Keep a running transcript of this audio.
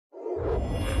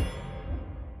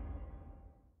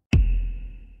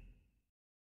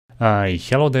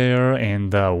Hello there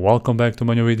and welcome back to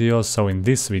my new video. So in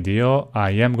this video I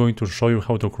am going to show you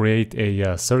how to create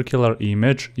a circular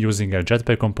image using a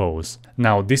Jetpack Compose.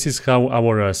 Now this is how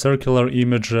our circular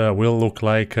image will look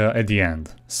like at the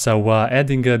end. So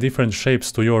adding different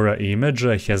shapes to your image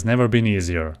has never been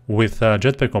easier. With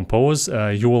Jetpack Compose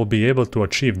you will be able to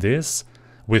achieve this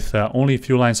with only a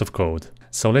few lines of code.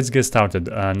 So let's get started.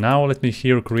 Now let me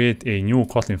here create a new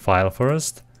Kotlin file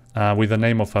first with the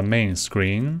name of a main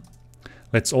screen.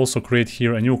 Let's also create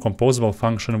here a new composable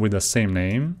function with the same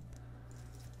name.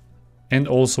 And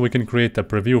also we can create a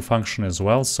preview function as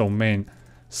well. So main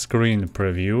screen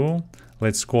preview.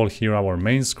 Let's call here our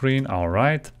main screen.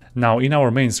 Alright. Now in our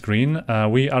main screen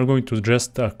we are going to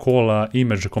just call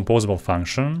image composable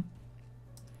function.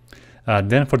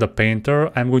 Then for the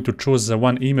painter I'm going to choose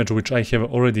one image which I have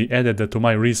already added to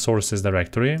my resources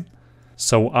directory.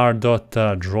 So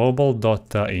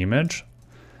r.drawable.image.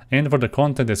 And for the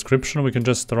content description we can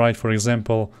just write, for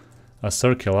example, a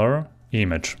circular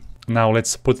image. Now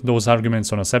let's put those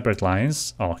arguments on a separate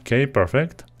lines. Okay,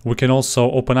 perfect. We can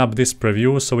also open up this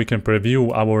preview so we can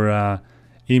preview our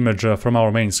image from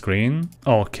our main screen.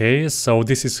 Okay, so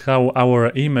this is how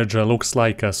our image looks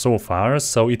like so far.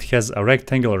 So it has a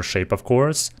rectangular shape, of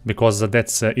course, because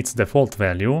that's its default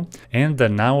value. And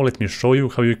now let me show you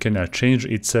how you can change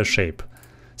its shape.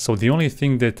 So the only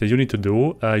thing that you need to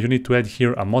do, you need to add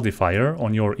here a modifier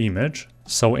on your image.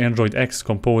 So Android X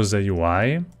Compose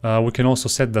UI. We can also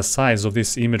set the size of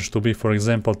this image to be, for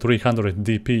example, 300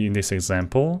 dp in this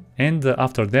example. And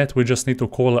after that we just need to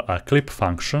call a clip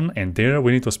function, and there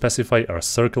we need to specify a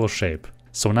circle shape.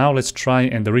 So now let's try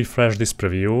and refresh this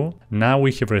preview. Now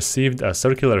we have received a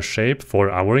circular shape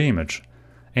for our image.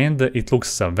 And it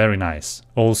looks very nice.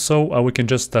 Also we can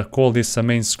just call this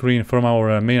main screen from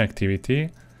our main activity.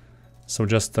 So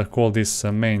just call this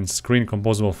main screen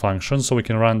composable function so we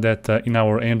can run that in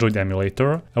our Android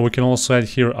emulator. We can also add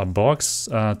here a box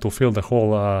to fill the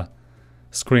whole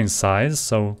screen size.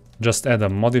 So just add a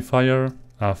modifier,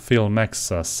 fill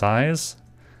max size,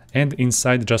 and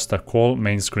inside just call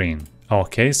main screen.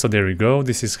 Okay, so there we go.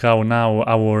 This is how now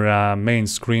our main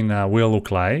screen will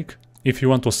look like. If you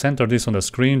want to center this on the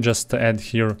screen, just add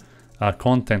here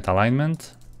content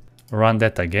alignment, run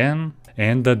that again.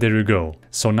 And there you go.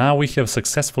 So now we have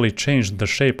successfully changed the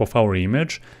shape of our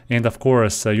image. And of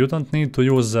course, you don't need to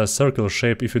use a circle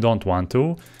shape if you don't want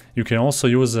to. You can also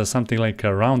use something like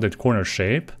a rounded corner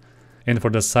shape. And for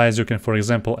the size, you can, for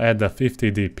example, add a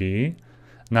 50 dp.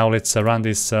 Now let's run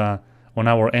this on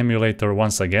our emulator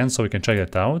once again so we can check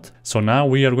it out. So now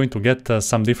we are going to get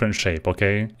some different shape,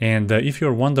 okay? And if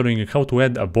you're wondering how to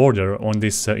add a border on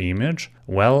this image,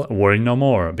 well, worry no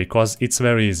more, because it's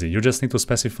very easy. You just need to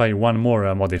specify one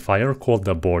more modifier called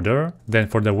the border. Then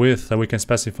for the width we can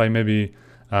specify maybe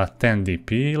 10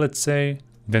 dp, let's say.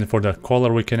 Then for the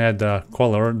color we can add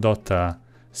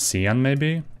color.cyan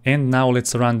maybe. And now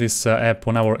let's run this app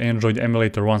on our Android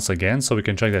emulator once again so we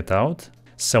can check that out.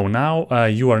 So now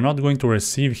you are not going to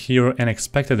receive here an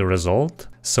expected result.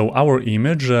 So our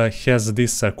image has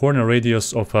this corner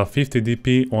radius of 50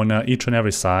 dp on each and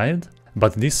every side,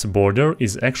 but this border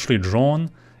is actually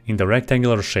drawn in the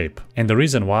rectangular shape. And the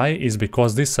reason why is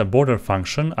because this border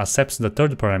function accepts the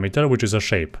third parameter, which is a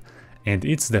shape, and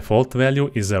its default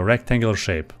value is a rectangular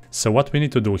shape. So what we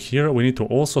need to do here, we need to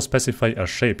also specify a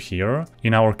shape here.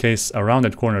 In our case, a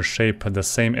rounded corner shape, the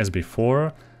same as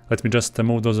before. Let me just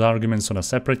move those arguments on a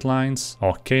separate lines.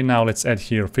 Okay, now let's add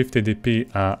here 50 dp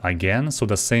again, so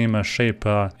the same shape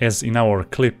as in our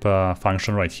clip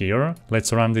function right here.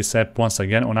 Let's run this app once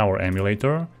again on our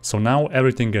emulator. So now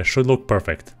everything should look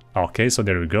perfect. Okay, so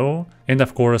there we go. And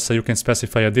of course you can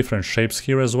specify different shapes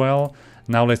here as well.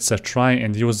 Now let's try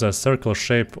and use a circle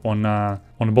shape on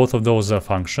both of those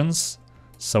functions.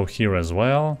 So here as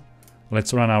well.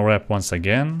 Let's run our app once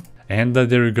again. And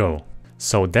there you go.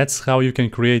 So that's how you can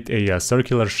create a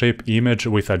circular shape image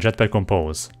with a Jetpack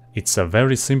Compose. It's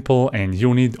very simple and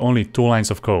you need only 2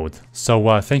 lines of code.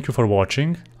 So thank you for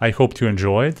watching. I hope you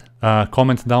enjoyed.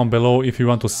 Comment down below if you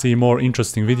want to see more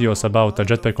interesting videos about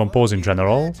Jetpack Compose in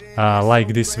general.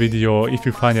 Like this video if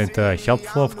you find it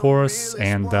helpful, of course,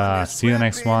 and see you in the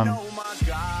next one.